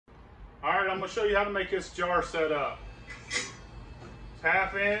All right, I'm gonna show you how to make this jar set up. It's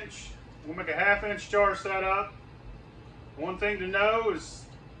 1/2 inch. We'll make a 1/2 inch jar set up. One thing to know is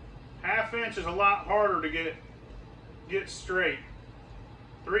 1/2 inch is a lot harder to get straight.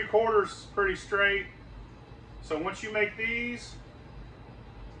 3/4 is pretty straight. So once you make these,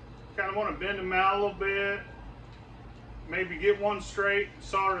 kind of want to bend them out a little bit. Maybe get one straight,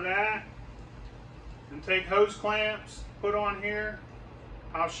 solder that. Then take hose clamps, put on here.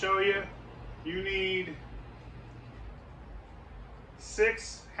 I'll show you. You need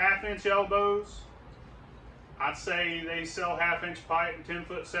 6 1/2 inch elbows. I'd say they sell 1/2 inch pipe in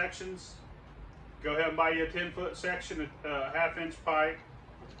 10-foot sections. Go ahead and buy you a 10-foot section, a 1/2 inch pipe.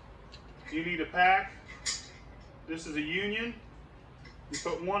 You need a pack. This is a union. You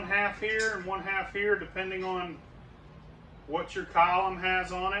put 1/2 here and 1/2 here, depending on what your column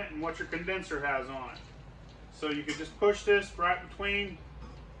has on it and what your condenser has on it. So you could just push this right between,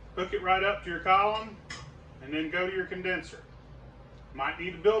 hook it right up to your column, and then go to your condenser. Might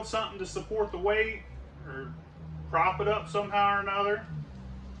need to build something to support the weight or prop it up somehow or another.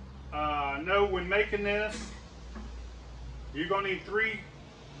 Know when making this, you're gonna need three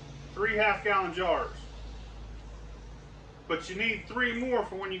 1/2 gallon jars. But you need 3 more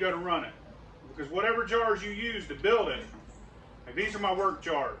for when you go to run it. Because whatever jars you use to build it, like these are my work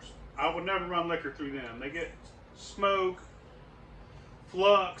jars. I would never run liquor through them. They get smoke,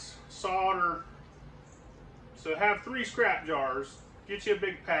 flux, solder. So have 3 scrap jars. Get you a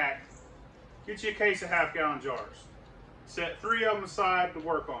big pack. Get you a case of 1/2 gallon jars. Set 3 of them aside to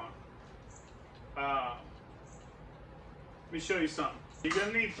work on. Let me show you something. You're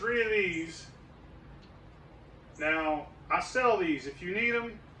gonna need 3 of these. Now, I sell these. If you need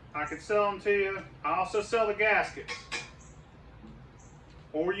them, I can sell them to you. I also sell the gaskets.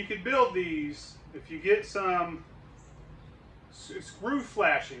 Or you could build these if you get some, it's roof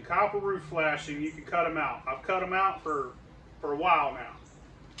flashing, copper roof flashing, you can cut them out. I've cut them out for a while now.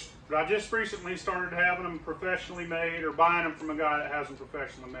 But I just recently started having them professionally made or buying them from a guy that has them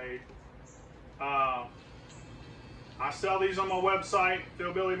professionally made. I sell these on my website,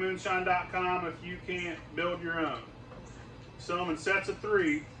 philbillymoonshine.com, if you can't build your own. Sell them in sets of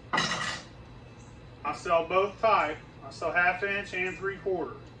 3. I sell both type. I sell 1/2 inch and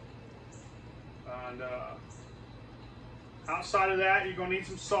 3/4. And outside of that, you're gonna need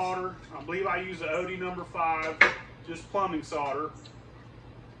some solder. I believe I use the OD number 5, just plumbing solder,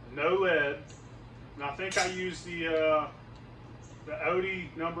 no lead. And I think I use the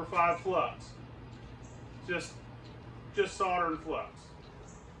OD number 5 flux. Just solder and flux.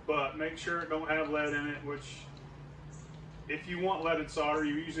 But make sure it don't have lead in it, which if you want leaded solder,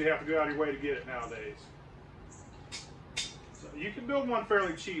 you usually have to go out of your way to get it nowadays. So you can build one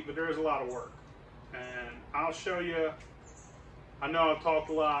fairly cheap, but there is a lot of work. And I'll show you. I know I've talked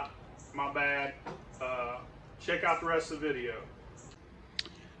a lot, my bad. Check out the rest of the video.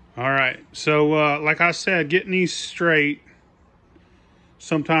 All right, so like I said, getting these straight,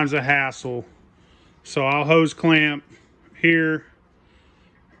 sometimes a hassle. So I'll hose clamp here.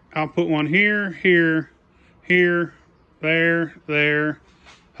 I'll put one here, here, here, there,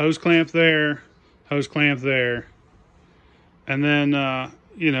 hose clamp there, hose clamp there. And then,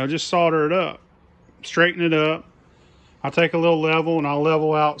 you know, just solder it up, straighten it up. I'll take a little level and I'll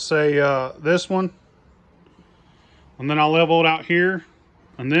level out, say, this one. And then I'll level it out here.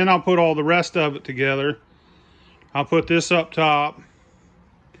 And then I'll put all the rest of it together. I'll put this up top.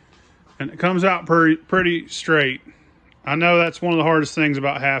 And it comes out pretty straight. I know that's one of the hardest things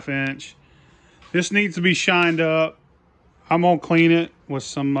about 1/2 inch. This needs to be shined up. I'm gonna clean it with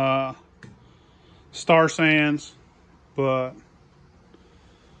some Star Sands, but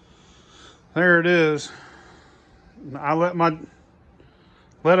there it is. I let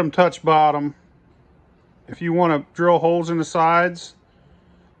them touch bottom. If you want to drill holes in the sides,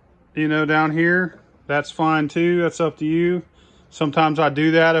 you know, down here, that's fine too. That's up to you. Sometimes I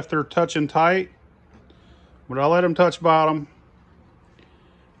do that if they're touching tight, but I let them touch bottom.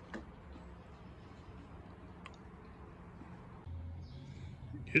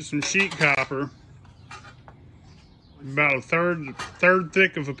 Get some sheet copper, about a third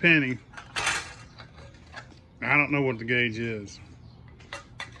thick of a penny. I don't know what the gauge is.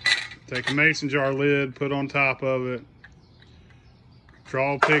 Take a mason jar lid, put on top of it,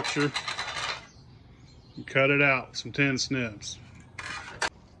 draw a picture, and cut it out, some 10 snips.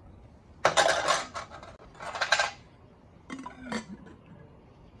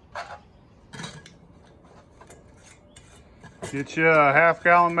 Get you a 1/2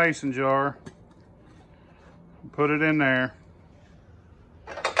 gallon mason jar, put it in there.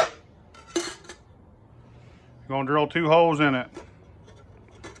 You're gonna drill 2 holes in it.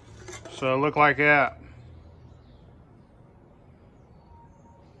 So look like that.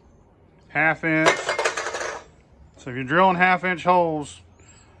 1/2 inch. So if you're drilling 1/2 inch holes,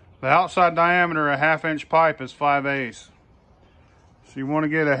 the outside diameter of a 1/2 inch pipe is 5/8. So you want to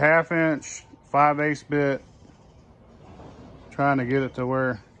get a 1/2 inch 5/8 bit. Trying to get it to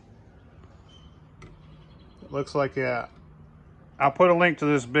where it looks like that. I'll put a link to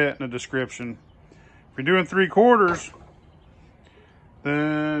this bit in the description. If you're doing 3/4,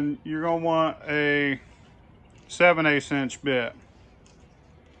 then you're gonna want a 7/8 inch bit.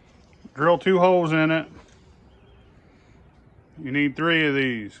 Drill 2 holes in it. You need 3 of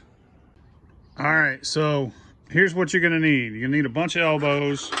these. All right, so here's what you're gonna need. You're gonna need a bunch of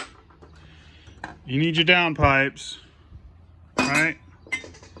elbows. You need your down pipes, right?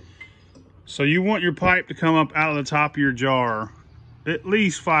 So you want your pipe to come up out of the top of your jar at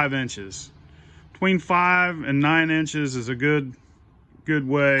least 5 inches. Between 5 and 9 inches is a good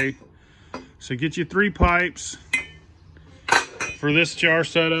way. So get you 3 pipes for this jar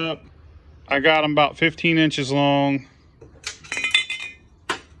setup. I got them about 15 inches long.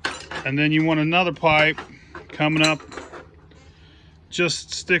 And then you want another pipe coming up,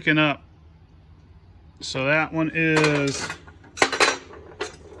 just sticking up. So that one is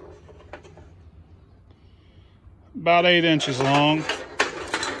about 8 inches long.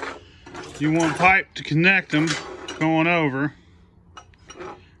 You want a pipe to connect them going over,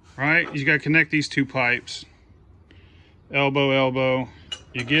 right? You got to connect these 2 pipes. Elbow, elbow.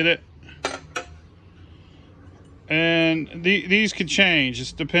 You get it? And these could change.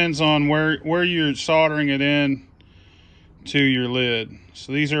 It depends on where you're soldering it in to your lid.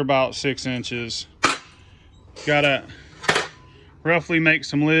 So these are about 6 inches. Gotta roughly make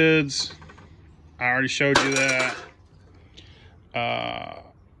some lids. I already showed you that.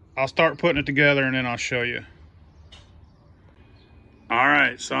 I'll start putting it together and then I'll show you. All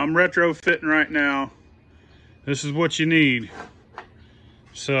right, so I'm retrofitting right now. This is what you need.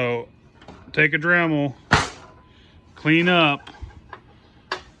 So take a Dremel, clean up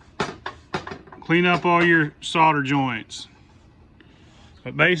all your solder joints.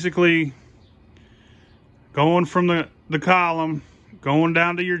 But basically, going from the column, going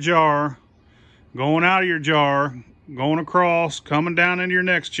down to your jar, going out of your jar, going across, coming down into your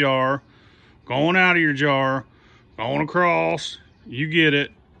next jar, going out of your jar, going across, you get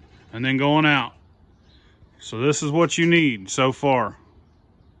it, and then going out. So this is what you need so far.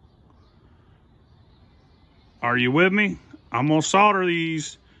 Are you with me? I'm gonna solder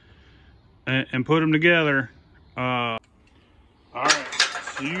these and put them together. All right,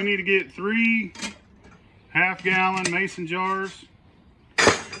 so you need to get 3 half-gallon mason jars.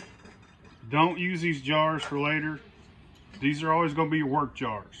 Don't use these jars for later. These are always gonna be your work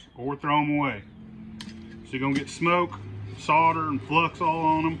jars, or throw them away. So you're gonna get smoke, solder, and flux all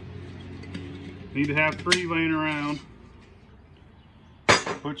on them. Need to have 3 laying around.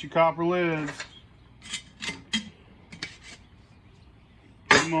 Put your copper lids.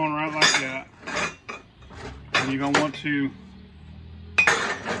 Put them on right like that. And you're gonna want to.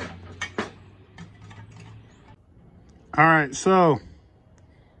 All right, so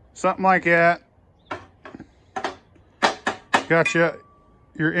something like that. Got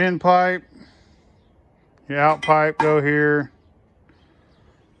your in pipe, your out pipe go here.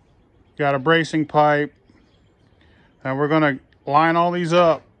 Got a bracing pipe. And we're gonna line all these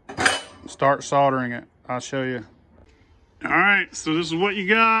up, start soldering it. I'll show you. All right, so this is what you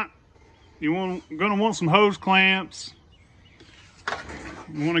got. You're gonna want some hose clamps.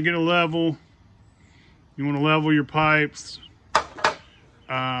 You wanna get a level. You wanna level your pipes.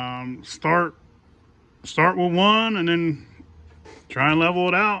 Start with one and then try and level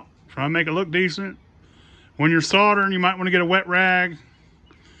it out. Try and make it look decent. When you're soldering, you might want to get a wet rag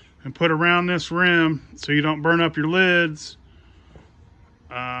and put around this rim so you don't burn up your lids.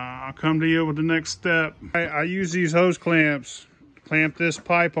 I'll come to you with the next step. I use these hose clamps to clamp this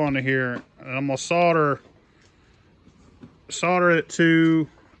pipe onto here, and I'm gonna solder it to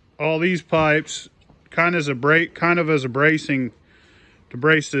all these pipes, kind of as a bracing to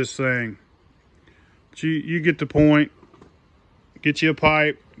brace this thing. But you get the point. Get you a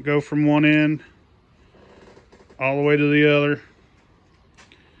pipe, go from one end all the way to the other.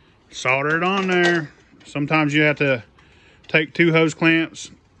 Solder it on there. Sometimes you have to take 2 hose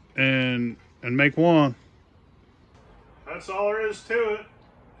clamps and make one. That's all there is to it.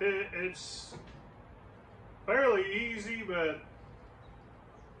 It's fairly easy, but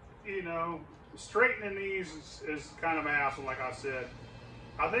you know, straightening these is kind of a hassle, like I said.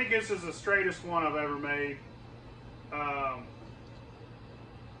 I think this is the straightest one I've ever made.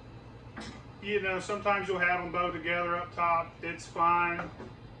 You know, sometimes you'll have them bow together up top. It's fine.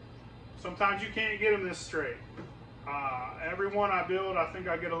 Sometimes you can't get them this straight. Every one I build, I think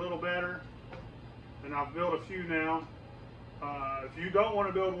I get a little better, and I've built a few now. If you don't want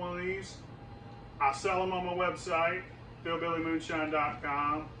to build one of these, I sell them on my website,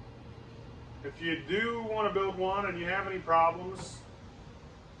 philbillymoonshine.com. If you do want to build one and you have any problems,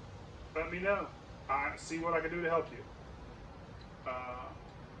 let me know. I see what I can do to help you.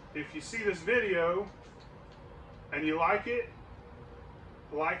 If you see this video and you like it,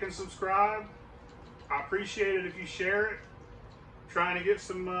 like and subscribe. I appreciate it if you share it. Trying to get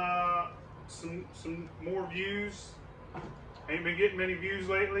some more views. Ain't been getting many views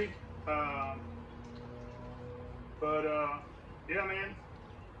lately. Yeah, man.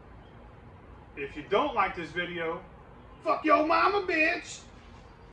 If you don't like this video, fuck your mama, bitch.